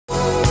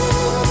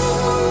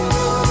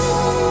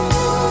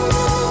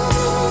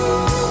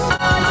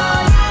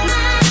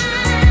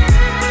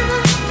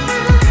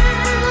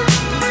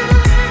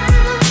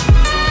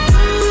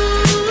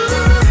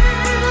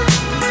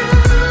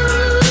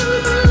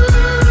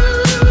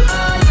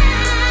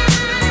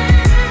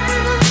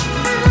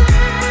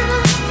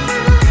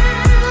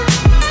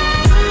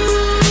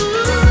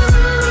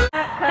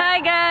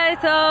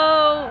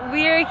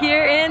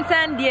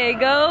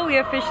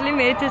officially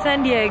made it to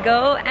San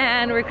Diego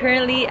and we're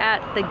currently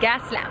at the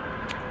gas lamp.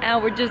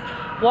 And we're just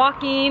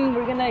walking.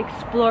 We're gonna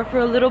explore for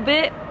a little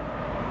bit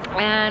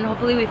and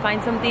hopefully we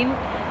find something.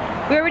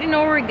 We already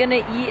know we're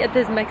gonna eat at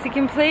this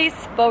Mexican place,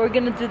 but we're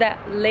gonna do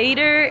that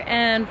later.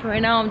 And for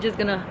right now, I'm just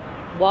gonna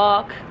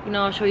walk. You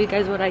know, I'll show you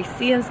guys what I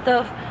see and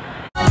stuff.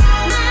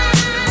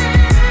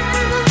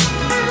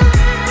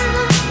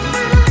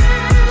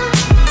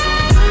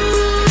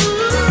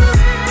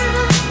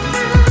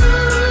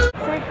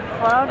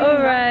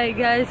 Alright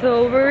guys,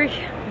 so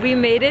we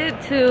made it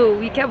to,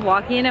 we kept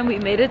walking and we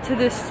made it to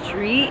this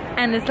street,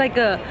 and it's like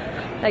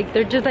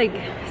they're just like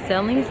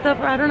selling stuff,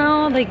 or I don't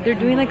know, like they're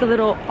doing like a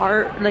little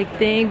art like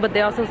thing, but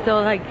they also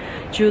sell like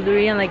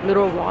jewelry and like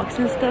little rocks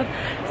and stuff.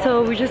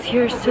 So we're just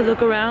here to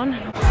look around.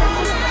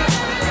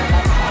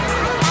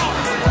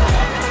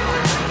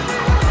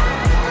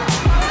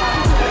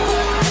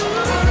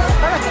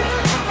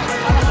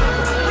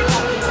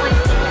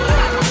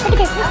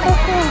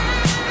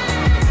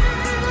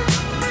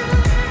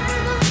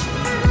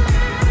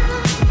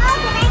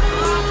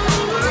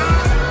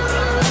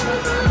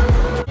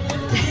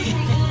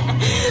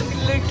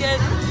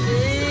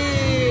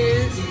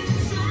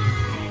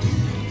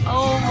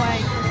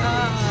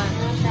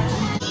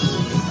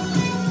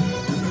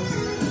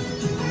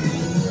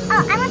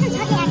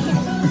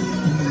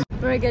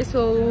 Alright guys,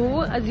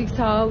 so as you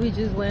saw, we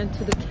just went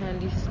to the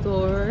candy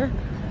store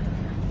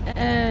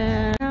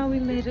and now we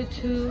made it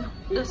to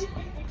the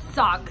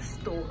sock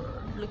store.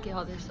 Look at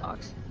all their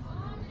socks.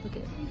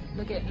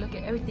 Look at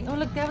everything. Oh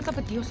look, they have a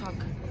Tapatio sock.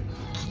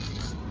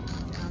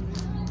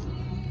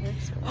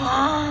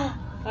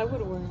 I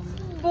would wear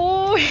them.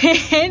 Boy,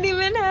 it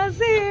even has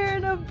hair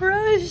and a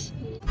brush.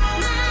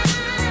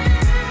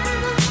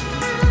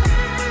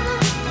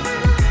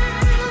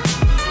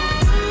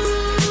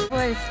 What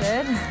I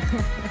said?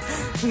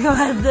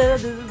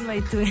 This is my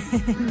twin. You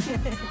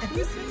said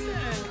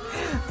that.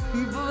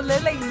 People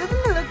look like, doesn't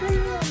it look like me?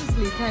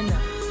 Honestly, kinda.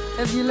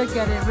 If you look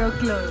at it real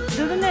close.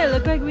 Doesn't it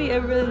look like me?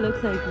 It really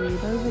looks like me.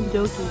 Not even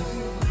joking.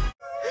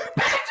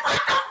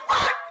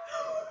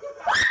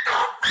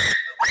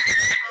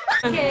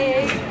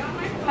 Okay.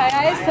 Hi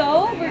guys,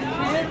 so we're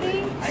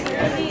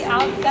currently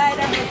outside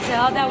our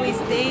hotel that we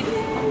stayed,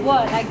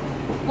 what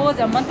was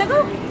it, a month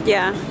ago?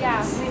 Yeah.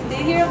 Yeah, we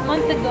stayed here a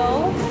month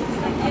ago.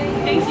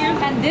 Thank you.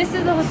 And this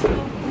is the hotel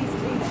we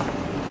stayed at.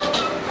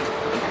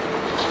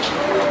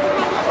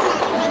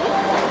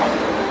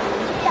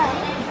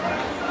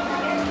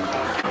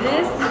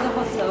 This is the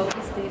hotel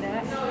we stayed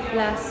at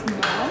last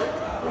month.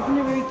 Isn't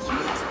it very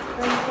cute?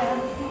 Very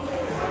fancy.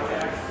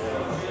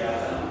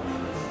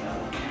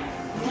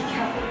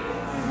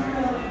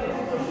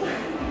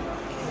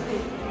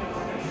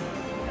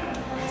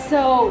 So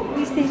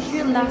we stayed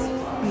here last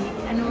week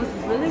and it was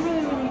really fun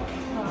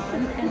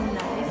and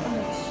nice and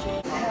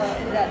extreme.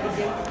 That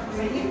they get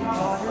really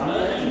water.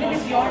 Even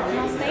if you're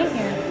not staying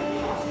here.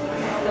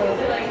 So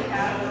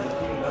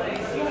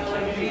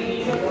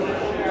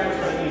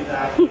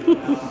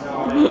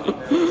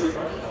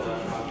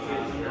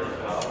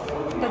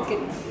that's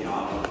good.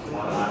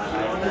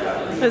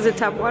 Is it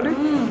tap water?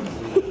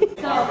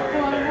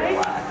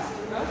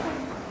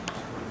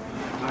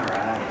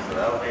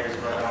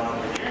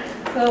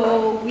 So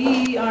So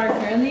we are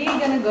currently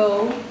gonna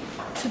go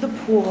to the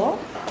pool.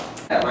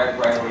 Right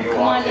where you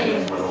walk in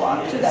is where the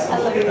lock is. To the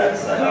elevator.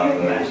 That's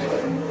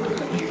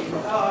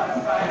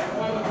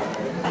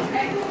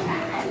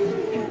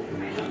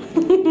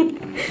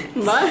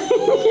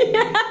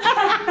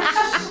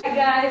Hi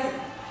guys,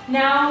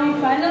 now we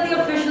finally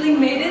officially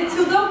made it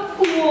to the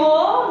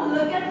pool.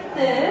 Look at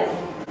this.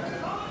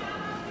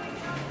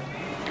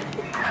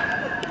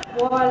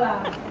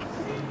 Voila.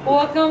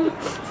 Welcome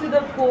to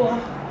the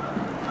pool.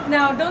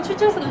 Now, don't you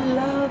just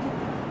love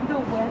the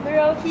weather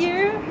out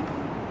here?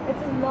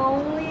 It's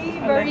lonely,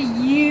 very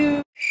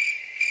huge.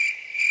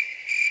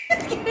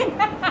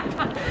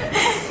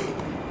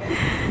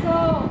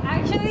 So,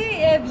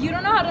 actually, if you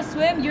don't know how to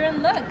swim, you're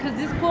in luck because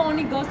this pool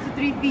only goes to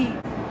 3 feet.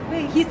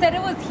 Wait, he said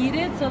it was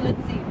heated, so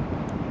let's see.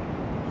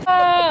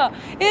 Ah,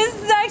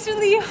 it's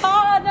actually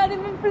hot, not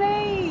even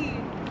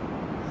playing.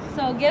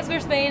 So, guess we're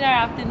spending our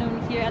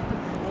afternoon here at the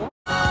pool.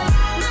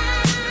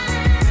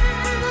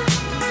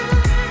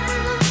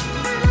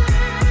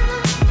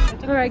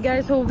 Alright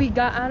guys, so we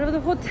got out of the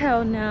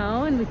hotel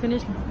now and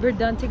we're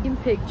done taking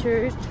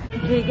pictures.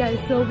 Okay guys,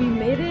 so we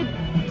made it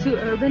to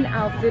Urban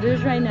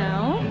Outfitters right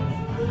now.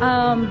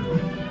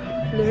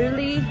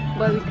 Literally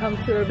why we come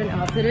to Urban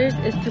Outfitters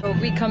is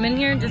we come in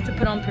here just to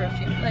put on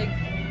perfume. Like,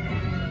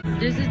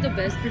 this is the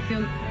best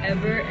perfume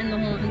ever in the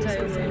whole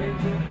entire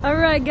world.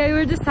 Alright guys,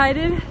 we're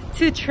decided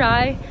to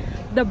try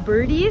the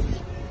birdies.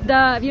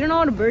 If you don't know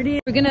what a birdie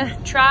is, we're gonna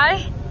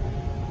try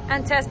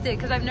and test it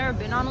because I've never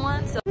been on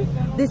one. So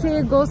they say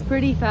it goes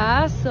pretty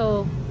fast,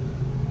 so.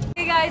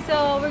 Okay guys,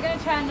 so we're gonna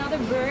try another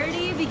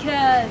birdie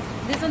because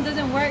this one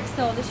doesn't work,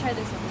 so let's try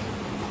this one.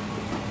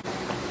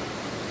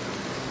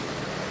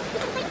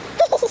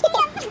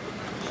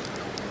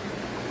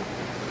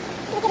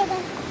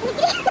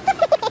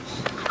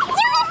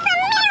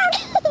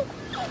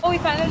 Oh, we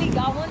finally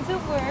got one too.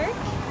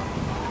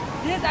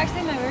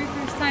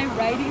 very first time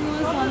riding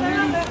one, so I'm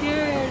really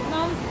scared. No,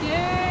 I'm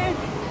scared.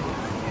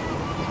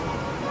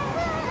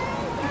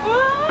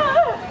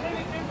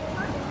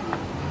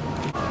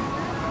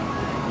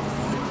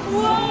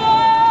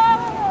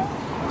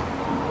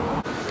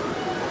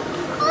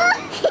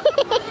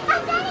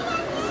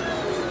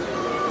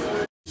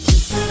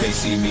 They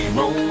see me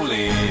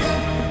rolling,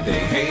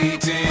 they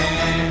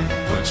hating,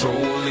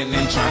 patrolling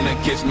and trying to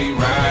catch me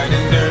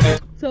riding dirty.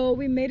 So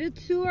we made it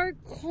to our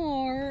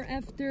car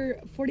after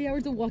 40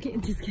 hours of walking.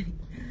 Just kidding.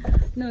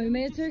 No, we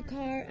made it to our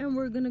car and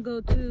we're gonna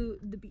go to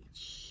the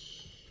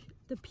beach.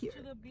 The pier.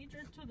 To the beach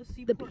or to the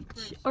seaport? The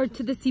beach. Or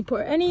to the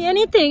seaport.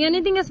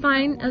 Anything is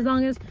fine as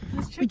long as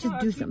we just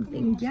do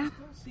something. Yeah.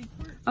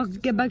 I'll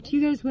get back to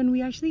you guys when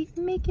we actually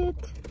make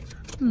it.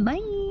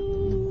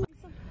 Bye.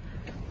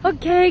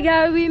 Okay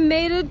guys, we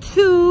made it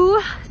to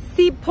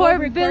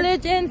Seaport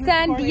Village in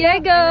San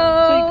Diego.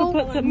 So you can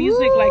put the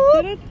music like...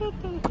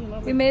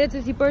 We made it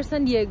to Seaport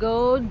San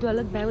Diego. Do I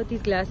look bad with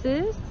these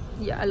glasses?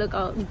 Yeah, I look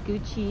all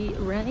Gucci,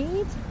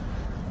 right?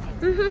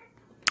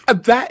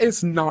 That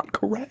is not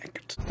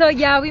correct. So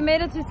yeah, we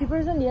made it to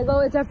Seaport San Diego.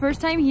 It's our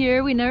first time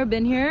here. We've never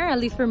been here, at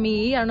least for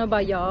me. I don't know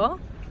about y'all.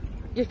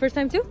 Your first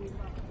time too?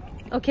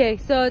 Okay,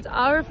 so it's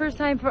our first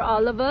time for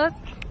all of us.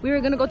 We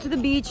were gonna go to the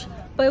beach,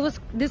 but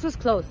this was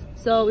closed.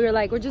 So we were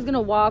like, we're just gonna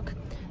walk,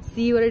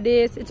 see what it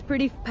is. It's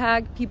pretty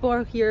packed. People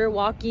are here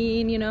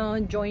walking, you know,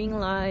 enjoying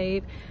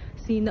life,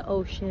 seeing the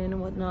ocean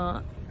and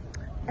whatnot.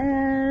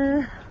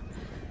 And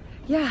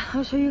yeah,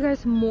 I'll show you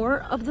guys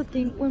more of the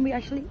thing when we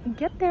actually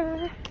get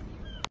there.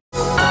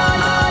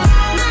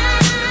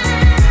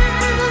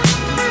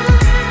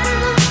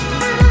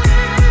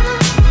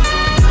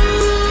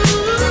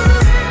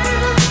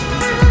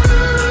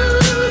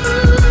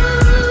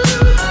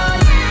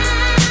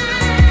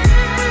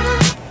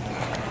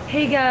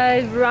 Hey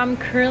guys, I'm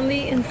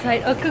currently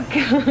inside a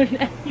cocoon.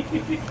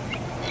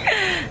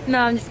 No,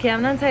 I'm just kidding.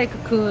 I'm not inside a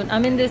cocoon.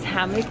 I'm in this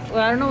hammock. Well,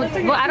 I don't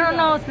know. I don't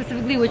know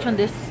specifically which one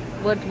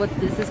what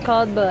this is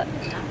called, but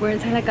we're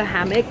inside like a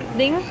hammock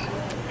thing,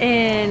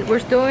 and we're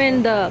still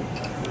in the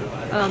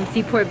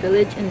Seaport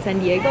Village in San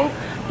Diego.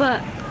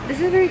 But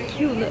this is very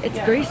cute. It's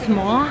very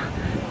small,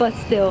 but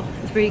still,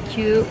 it's very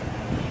cute.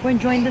 We're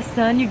enjoying the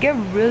sun. You get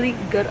really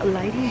good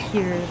lighting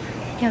here.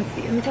 You can't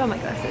see. Let me take out my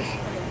glasses.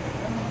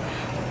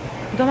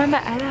 Don't mind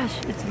my eyelash.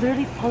 It's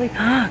literally falling.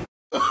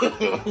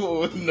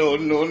 Oh, no,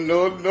 no,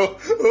 no, no.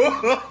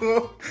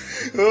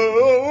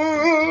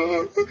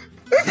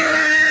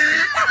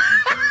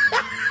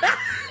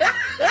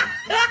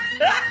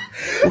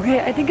 Okay,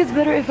 I think it's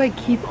better if I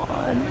keep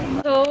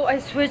on. So I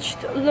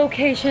switched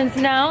locations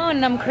now,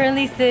 and I'm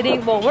currently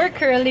sitting, well, we're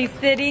currently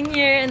sitting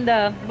here in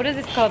the, what is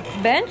this called?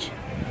 Bench?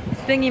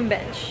 Swinging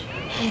bench.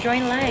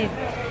 Enjoying life.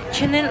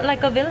 Chilling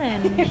like a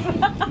villain.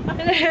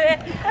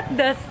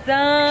 The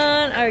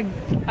sun,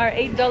 our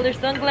 $8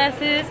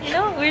 sunglasses, you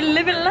know, we're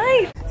living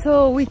life.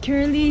 So we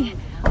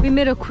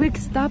made a quick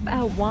stop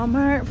at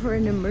Walmart for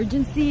an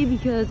emergency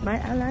because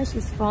my eyelash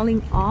is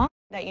falling off.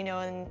 That, you know,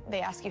 and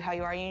they ask you how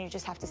you are, and you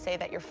just have to say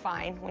that you're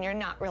fine when you're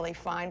not really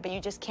fine, but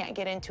you just can't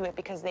get into it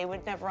because they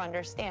would never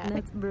understand. And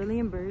that's really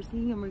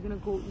embarrassing, and we're gonna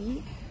go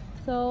eat.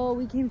 So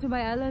we came to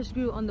my eyelash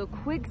glue on the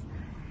quicks.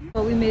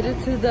 So we made it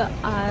to the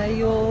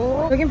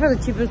aisle. Looking for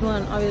the cheapest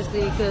one,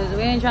 obviously, because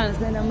we ain't trying to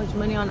spend that much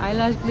money on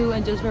eyelash glue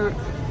and just for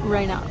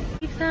right now.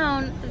 We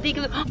found the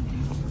glue.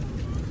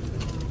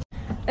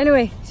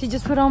 Anyway, she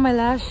just put on my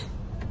lash.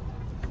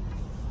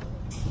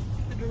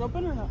 Did it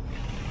open or not?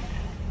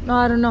 No,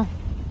 I don't know.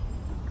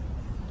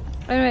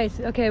 Anyways,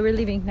 okay, we're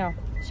leaving now.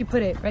 She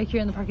put it right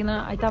here in the parking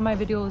lot. I thought my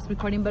video was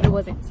recording, but it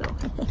wasn't, so.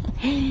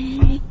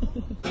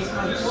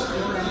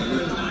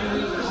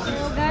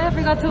 Guys, I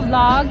forgot to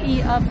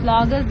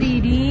vlog us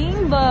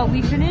eating, but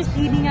we finished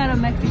eating at a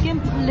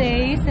Mexican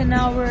place, and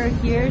now we're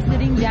here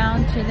sitting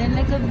down, chilling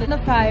like in the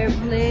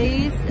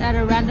fireplace at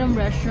a random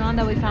restaurant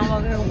that we found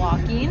while we were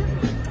walking.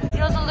 It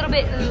feels a little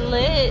bit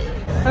lit.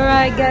 All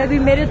right, guys, we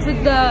made it to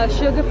the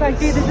sugar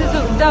factory. This is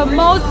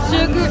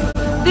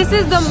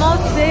the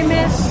most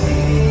famous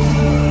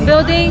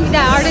building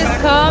that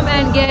artists come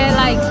and get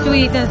like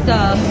sweets and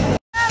stuff.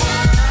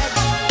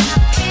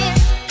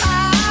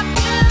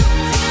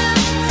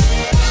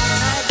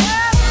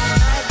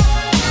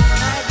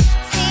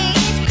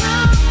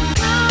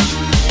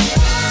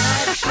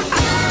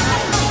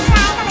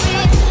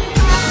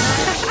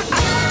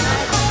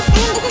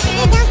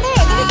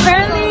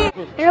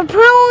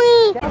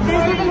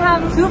 This doesn't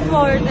have 2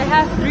 floors, it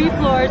has 3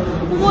 floors.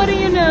 What do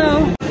you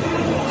know?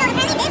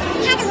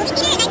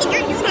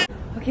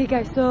 Okay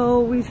guys, so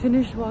we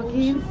finished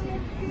walking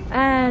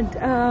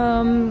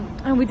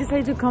and we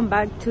decided to come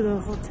back to the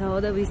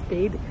hotel that we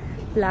stayed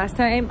last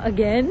time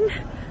again,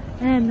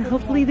 and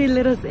hopefully they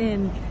let us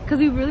in because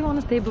we really want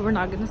to stay, but we're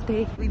not gonna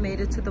stay. We made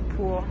it to the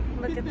pool.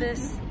 Look at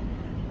this.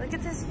 Look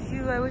at this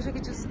view. I wish I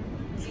could just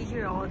be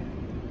here all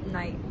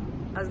night.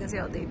 I was gonna say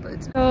all day,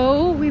 but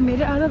so we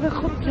made it out of the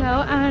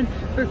hotel and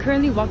we're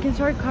currently walking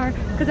to our car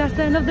because that's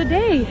the end of the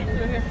day.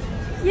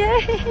 Yay!